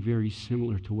going to be very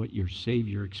similar to what your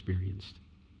Savior experienced.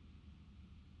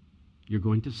 You're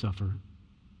going to suffer.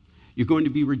 You're going to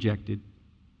be rejected.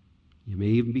 You may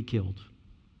even be killed.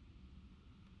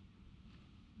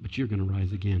 But you're going to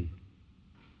rise again.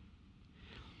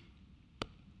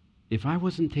 If I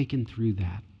wasn't taken through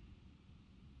that,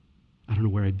 I don't know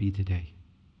where I'd be today.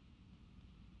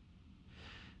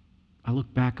 I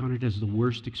look back on it as the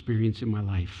worst experience in my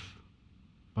life.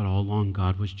 But all along,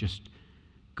 God was just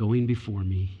going before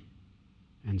me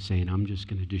and saying, I'm just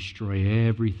going to destroy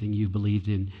everything you believed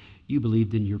in. You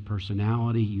believed in your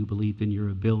personality. You believed in your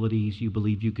abilities. You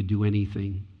believed you could do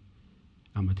anything.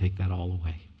 I'm going to take that all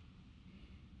away.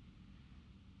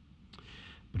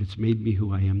 But it's made me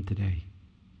who I am today.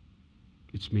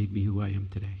 It's made me who I am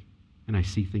today. And I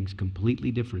see things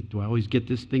completely different. Do I always get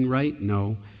this thing right?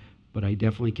 No. But I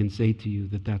definitely can say to you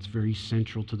that that's very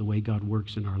central to the way God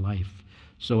works in our life.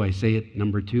 So I say it,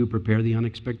 number 2, prepare the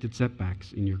unexpected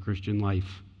setbacks in your Christian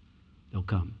life. They'll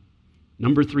come.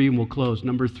 Number 3, and we'll close.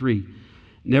 Number 3,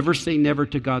 never say never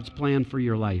to God's plan for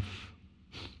your life.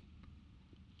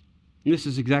 And this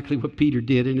is exactly what Peter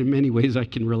did, and in many ways I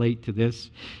can relate to this,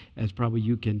 as probably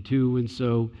you can too. And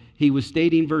so he was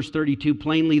stating, verse 32,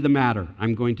 plainly the matter.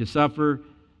 I'm going to suffer,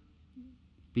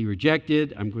 be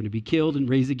rejected, I'm going to be killed and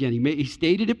raised again. He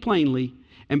stated it plainly,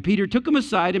 and Peter took him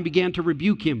aside and began to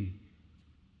rebuke him.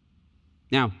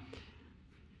 Now,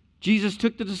 Jesus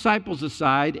took the disciples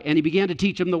aside, and he began to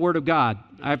teach them the Word of God.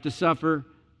 I have to suffer,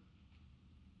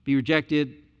 be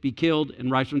rejected, be killed, and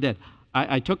rise from the dead.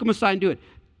 I took him aside and do it.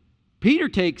 Peter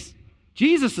takes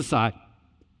Jesus aside,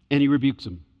 and he rebukes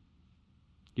him.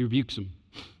 He rebukes him.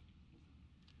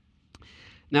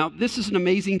 Now, this is an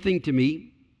amazing thing to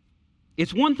me.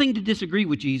 It's one thing to disagree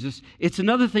with Jesus. It's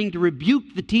another thing to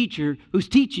rebuke the teacher who's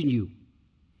teaching you.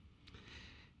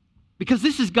 Because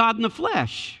this is God in the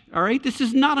flesh, all right? This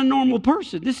is not a normal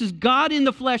person. This is God in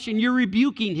the flesh, and you're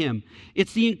rebuking him.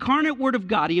 It's the incarnate Word of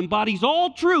God. He embodies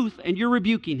all truth, and you're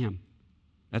rebuking him.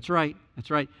 That's right. That's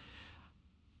right.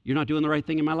 You're not doing the right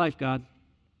thing in my life, God.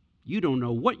 You don't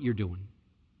know what you're doing.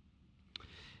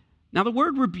 Now, the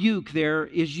word rebuke there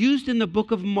is used in the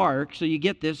book of Mark, so you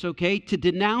get this, okay, to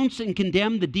denounce and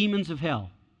condemn the demons of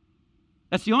hell.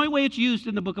 That's the only way it's used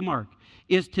in the book of Mark,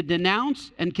 is to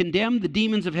denounce and condemn the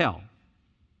demons of hell.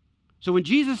 So when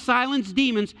Jesus silenced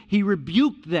demons, he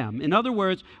rebuked them. In other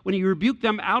words, when he rebuked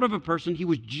them out of a person, he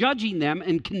was judging them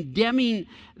and condemning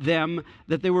them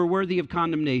that they were worthy of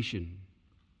condemnation.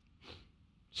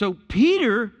 So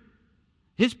Peter,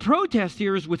 his protest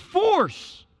here is with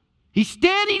force. He's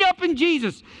standing up in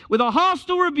Jesus with a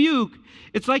hostile rebuke.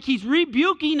 It's like he's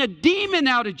rebuking a demon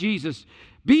out of Jesus.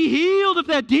 Be healed of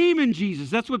that demon, Jesus.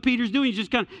 That's what Peter's doing. He's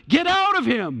just kind of, get out of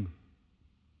him.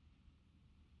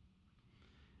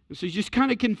 And so you just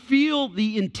kind of can feel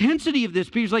the intensity of this.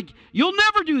 Peter's like, you'll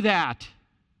never do that.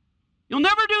 You'll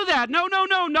never do that. No, no,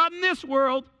 no, not in this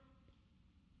world.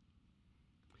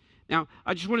 Now,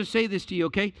 I just want to say this to you,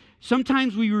 okay?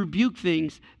 Sometimes we rebuke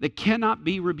things that cannot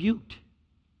be rebuked.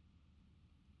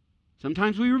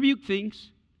 Sometimes we rebuke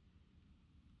things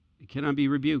that cannot be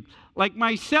rebuked. Like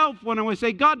myself, when I would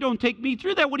say, God, don't take me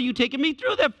through that. What are you taking me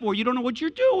through that for? You don't know what you're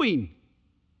doing.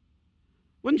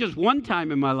 It wasn't just one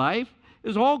time in my life.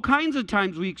 There's all kinds of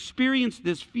times we experience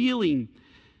this feeling.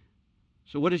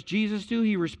 So what does Jesus do?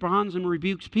 He responds and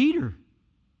rebukes Peter.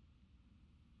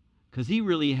 Because he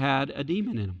really had a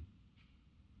demon in him.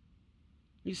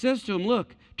 He says to him,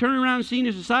 look, turning around and seeing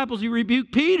his disciples, he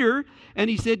rebuked Peter, and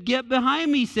he said, get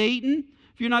behind me, Satan,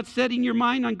 if you're not setting your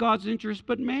mind on God's interest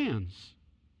but man's.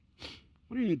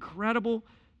 What an incredible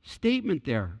statement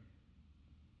there.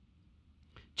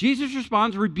 Jesus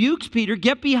responds, rebukes Peter,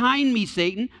 get behind me,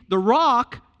 Satan. The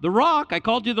rock, I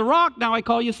called you the rock, now I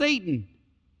call you Satan.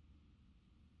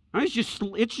 It's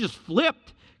just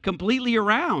flipped completely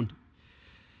around.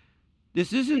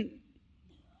 This isn't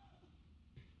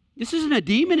a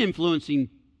demon influencing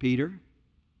Peter.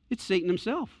 It's Satan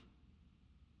himself.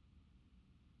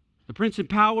 The prince and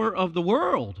power of the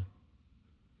world.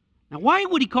 Now, why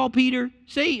would he call Peter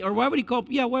Satan? Or why would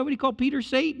he call Peter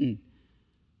Satan?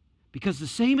 Because the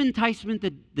same enticement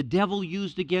that the devil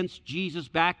used against Jesus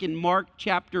back in Mark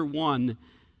chapter 1,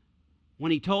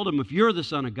 when he told him, if you're the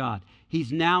Son of God,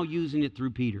 he's now using it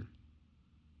through Peter.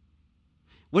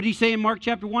 What did he say in Mark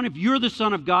chapter 1? If you're the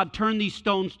Son of God, turn these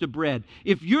stones to bread.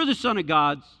 If you're the Son of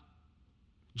God,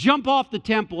 jump off the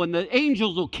temple and the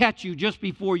angels will catch you just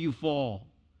before you fall.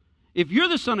 If you're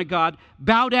the Son of God,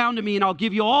 bow down to me and I'll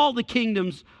give you all the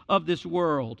kingdoms of this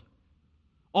world.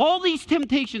 All these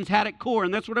temptations had at core,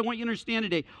 and that's what I want you to understand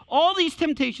today, all these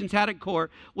temptations had at core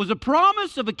was a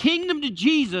promise of a kingdom to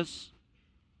Jesus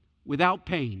without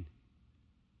pain,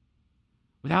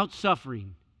 without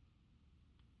suffering.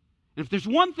 And if there's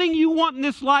one thing you want in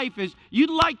this life is you'd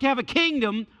like to have a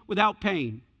kingdom without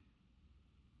pain.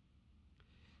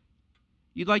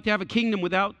 You'd like to have a kingdom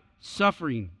without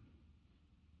suffering.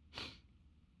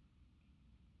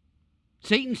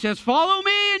 Satan says, follow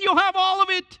me and you'll have all of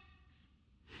it.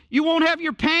 You won't have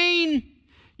your pain.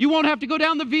 You won't have to go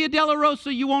down the Via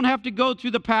Dolorosa. You won't have to go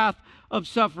through the path of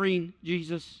suffering,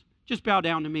 Jesus. Just bow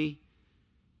down to me.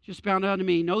 Just bow down to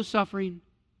me. No suffering,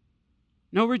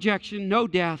 no rejection, no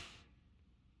death.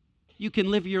 You can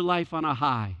live your life on a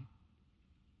high.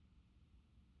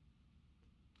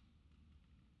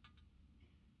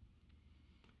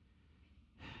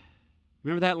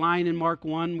 Remember that line in Mark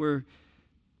 1 where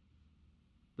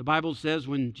the Bible says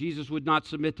when Jesus would not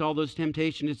submit to all those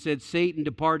temptations, it said Satan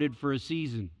departed for a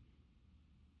season.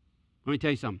 Let me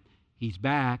tell you something. He's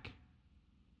back.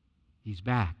 He's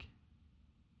back.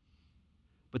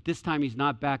 But this time he's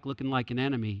not back looking like an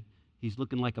enemy. He's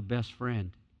looking like a best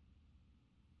friend.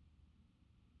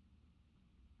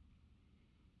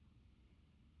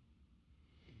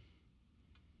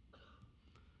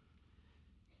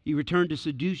 He returned to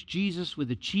seduce Jesus with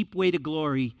a cheap way to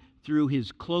glory through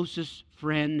his closest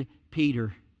friend,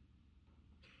 Peter.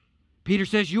 Peter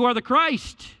says, you are the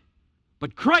Christ,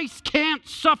 but Christ can't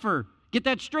suffer. Get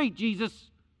that straight,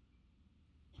 Jesus.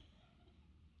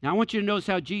 Now, I want you to notice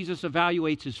how Jesus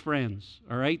evaluates his friends,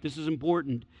 all right? This is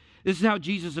important. This is how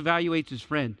Jesus evaluates his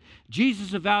friend.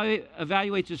 Jesus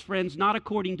evaluates his friends not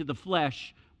according to the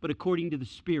flesh, but according to the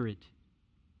Spirit.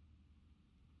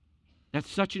 That's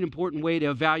such an important way to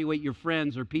evaluate your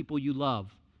friends or people you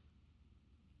love.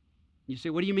 You say,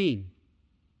 what do you mean?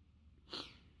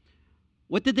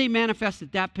 What did they manifest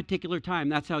at that particular time?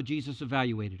 That's how Jesus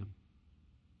evaluated them.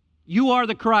 You are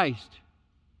the Christ.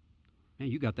 Man,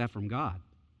 you got that from God.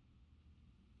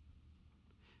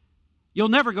 You'll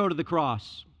never go to the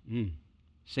cross.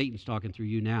 Satan's talking through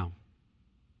you now.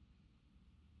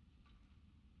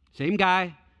 Same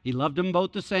guy. He loved them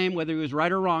both the same, whether he was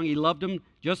right or wrong. He loved them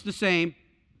just the same.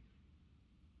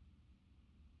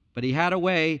 But he had a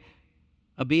way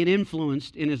of being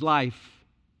influenced in his life.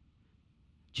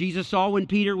 Jesus saw when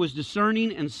Peter was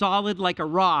discerning and solid like a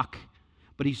rock,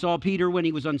 but he saw Peter when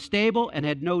he was unstable and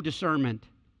had no discernment.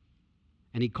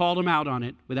 And he called him out on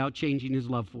it without changing his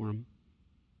love for him.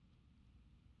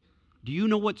 Do you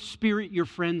know what spirit your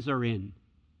friends are in?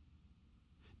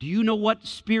 Do you know what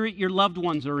spirit your loved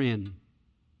ones are in?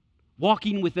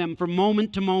 walking with them from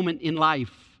moment to moment in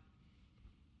life?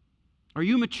 Are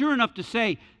you mature enough to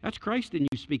say, that's Christ in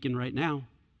you speaking right now?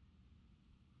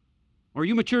 Or are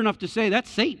you mature enough to say, that's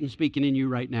Satan speaking in you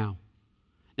right now?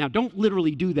 Now, don't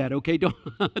literally do that, okay? Don't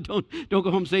go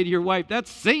home and say to your wife, that's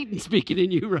Satan speaking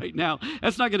in you right now.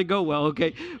 That's not going to go well,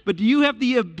 okay? But do you have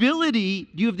the ability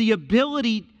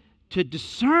to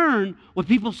discern what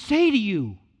people say to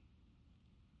you?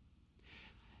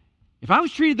 If I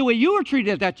was treated the way you were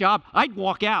treated at that job, I'd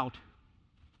walk out.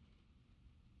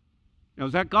 Now,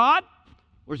 is that God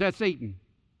or is that Satan?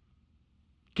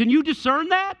 Can you discern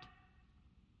that?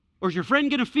 Or is your friend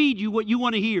going to feed you what you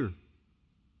want to hear?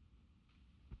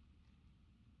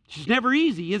 It's just never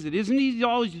easy, is it? Isn't it easy to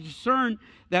always discern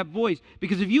that voice?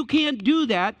 Because if you can't do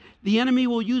that, the enemy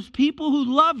will use people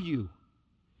who love you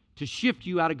to shift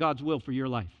you out of God's will for your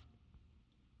life.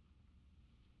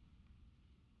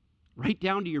 Right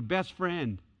down to your best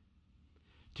friend,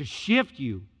 to shift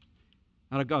you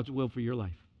out of God's will for your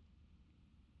life.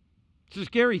 It's a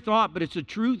scary thought, but it's a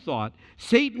true thought.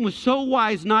 Satan was so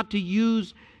wise not to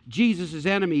use Jesus'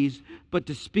 enemies, but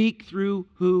to speak through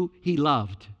who he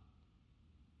loved.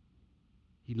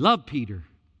 He loved Peter.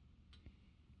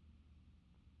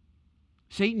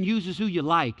 Satan uses who you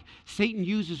like. Satan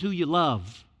uses who you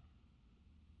love.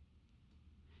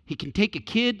 He can take a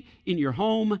kid in your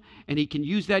home and he can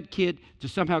use that kid to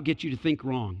somehow get you to think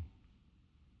wrong.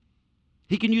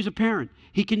 He can use a parent.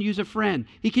 He can use a friend.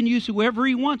 He can use whoever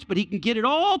he wants, but he can get it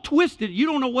all twisted. You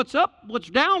don't know what's up, what's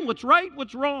down, what's right,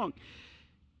 what's wrong.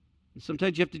 And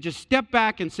sometimes you have to just step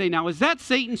back and say, now, is that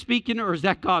Satan speaking or is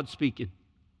that God speaking?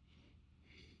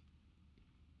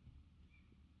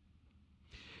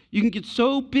 You can get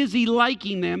so busy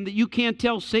liking them that you can't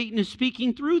tell Satan is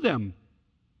speaking through them.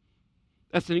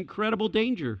 That's an incredible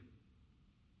danger.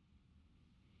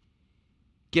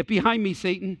 Get behind me,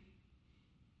 Satan.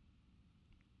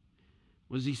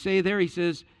 What does he say there? He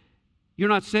says, you're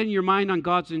not setting your mind on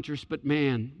God's interest, but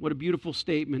man. What a beautiful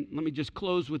statement. Let me just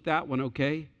close with that one,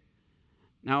 okay?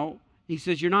 Now, he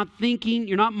says, you're not thinking,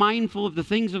 you're not mindful of the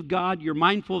things of God, you're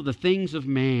mindful of the things of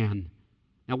man.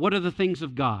 Now, what are the things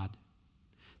of God?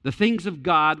 The things of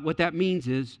God, what that means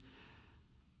is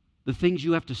the things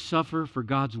you have to suffer for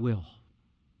God's will.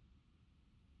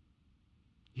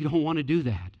 You don't want to do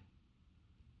that.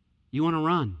 You want to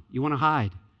run. You want to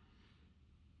hide.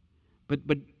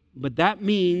 But that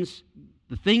means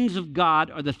the things of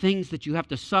God are the things that you have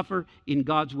to suffer in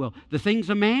God's will. The things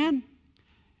of man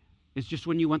is just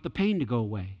when you want the pain to go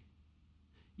away.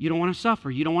 You don't want to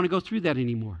suffer. You don't want to go through that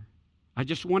anymore. I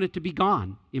just want it to be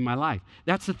gone in my life.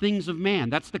 That's the things of man.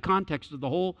 That's the context of the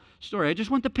whole story. I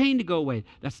just want the pain to go away.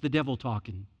 That's the devil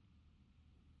talking.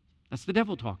 That's the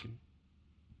devil talking.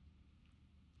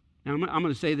 Now, I'm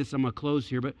going to say this. I'm going to close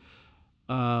here, but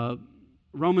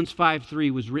Romans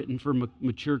 5:3 was written for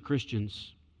mature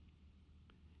Christians.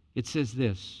 It says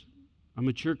this, a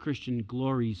mature Christian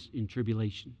glories in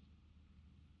tribulation.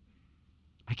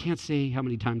 I can't say how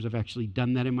many times I've actually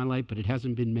done that in my life, but it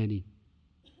hasn't been many.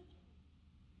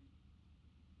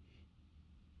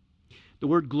 The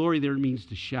word glory there means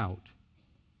to shout,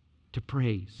 to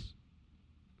praise,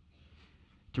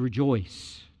 to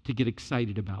rejoice, to get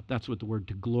excited about. That's what the word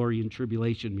to glory in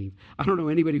tribulation means. I don't know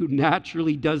anybody who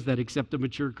naturally does that except a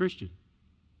mature Christian.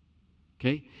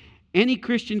 Okay? Any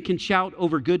Christian can shout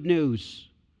over good news.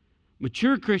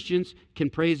 Mature Christians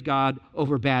can praise God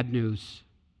over bad news.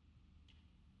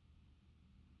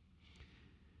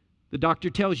 The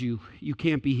doctor tells you you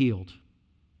can't be healed.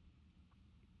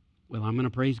 Well, I'm going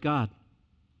to praise God.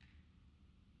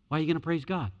 Why are you going to praise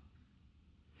God?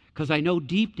 Because I know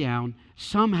deep down,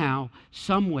 somehow,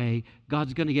 some way,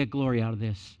 God's going to get glory out of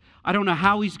this. I don't know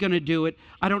how he's going to do it.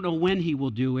 I don't know when he will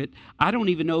do it. I don't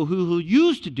even know who he'll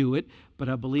use to do it, but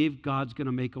I believe God's going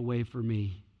to make a way for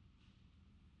me.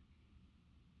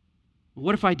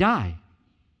 What if I die?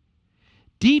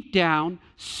 Deep down,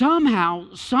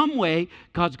 somehow, some way,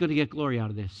 God's going to get glory out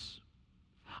of this.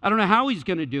 I don't know how he's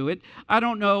going to do it. I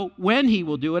don't know when he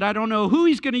will do it. I don't know who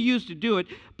he's going to use to do it,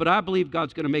 but I believe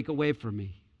God's going to make a way for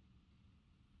me.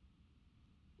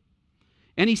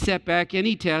 Any setback,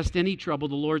 any test, any trouble,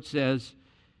 the Lord says,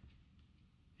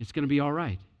 it's going to be all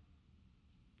right.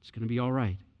 It's going to be all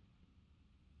right.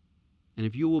 And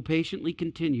if you will patiently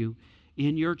continue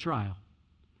in your trial,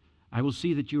 I will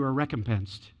see that you are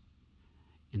recompensed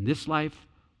in this life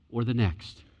or the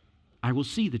next. I will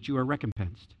see that you are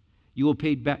recompensed. You will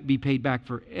be paid back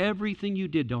for everything you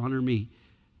did to honor me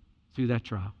through that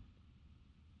trial.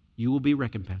 You will be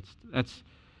recompensed. That's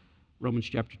Romans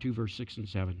chapter 2, verse 6 and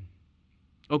 7.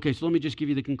 Okay, so let me just give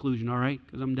you the conclusion, all right?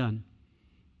 Because I'm done.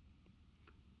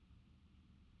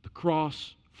 The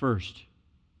cross first,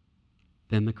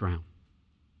 then the crown.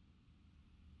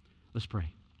 Let's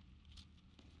pray.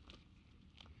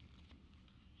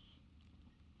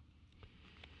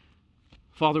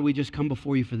 Father, we just come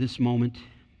before you for this moment.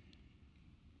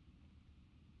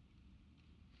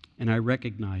 And I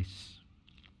recognize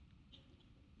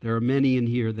there are many in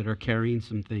here that are carrying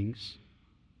some things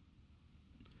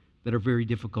that are very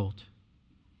difficult.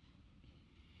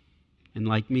 And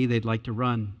like me, they'd like to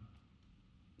run.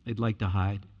 They'd like to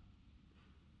hide.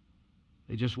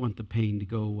 They just want the pain to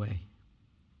go away.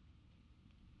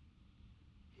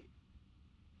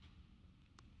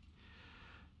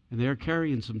 And they're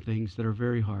carrying some things that are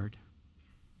very hard.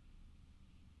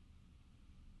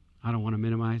 I don't want to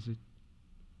minimize it.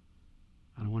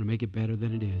 I don't want to make it better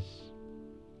than it is.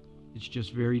 It's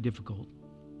just very difficult.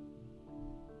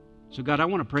 So God, I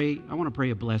want to pray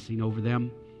a blessing over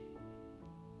them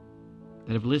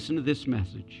that have listened to this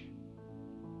message.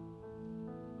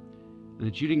 And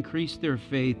that you'd increase their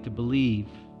faith to believe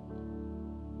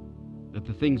that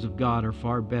the things of God are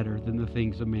far better than the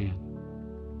things of man.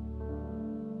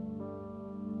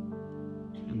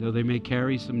 And though they may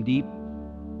carry some deep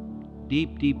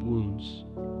wounds,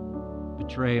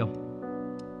 betrayal,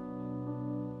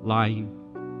 lying,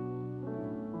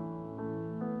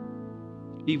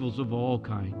 evils of all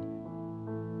kind,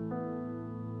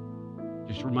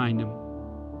 just remind them.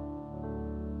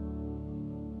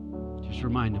 Just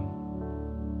remind them.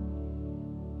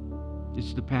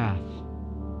 It's the path.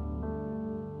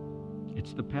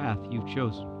 It's the path you've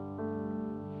chosen.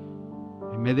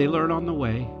 And may they learn on the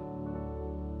way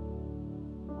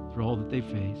through all that they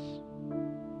face.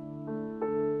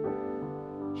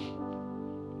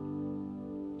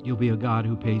 You'll be a God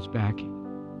who pays back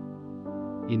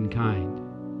in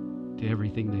kind to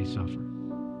everything they suffer.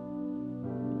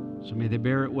 So may they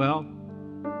bear it well.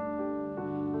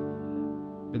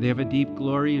 May they have a deep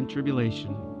glory in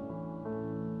tribulation.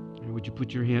 And would you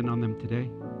put your hand on them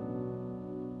today?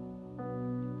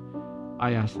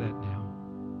 I ask that now.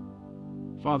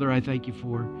 Father, I thank you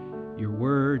for your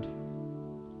word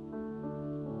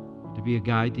to be a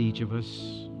guide to each of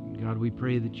us. God, we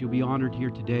pray that you'll be honored here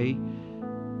today.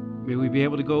 May we be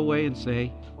able to go away and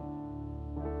say,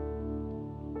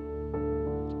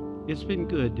 it's been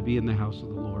good to be in the house of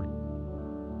the Lord.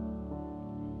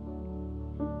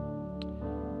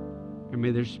 And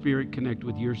may their spirit connect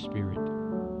with your spirit.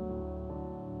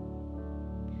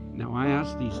 Now I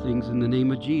ask these things in the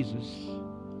name of Jesus.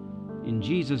 In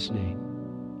Jesus' name,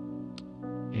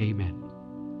 amen.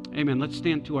 Amen. Let's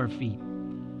stand to our feet.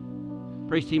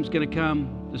 Praise team's going to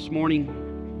come this morning.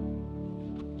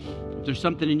 If there's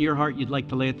something in your heart you'd like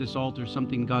to lay at this altar,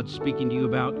 something God's speaking to you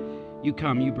about, you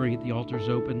come, you bring it. The altar's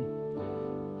open.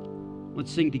 Let's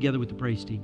sing together with the praise team.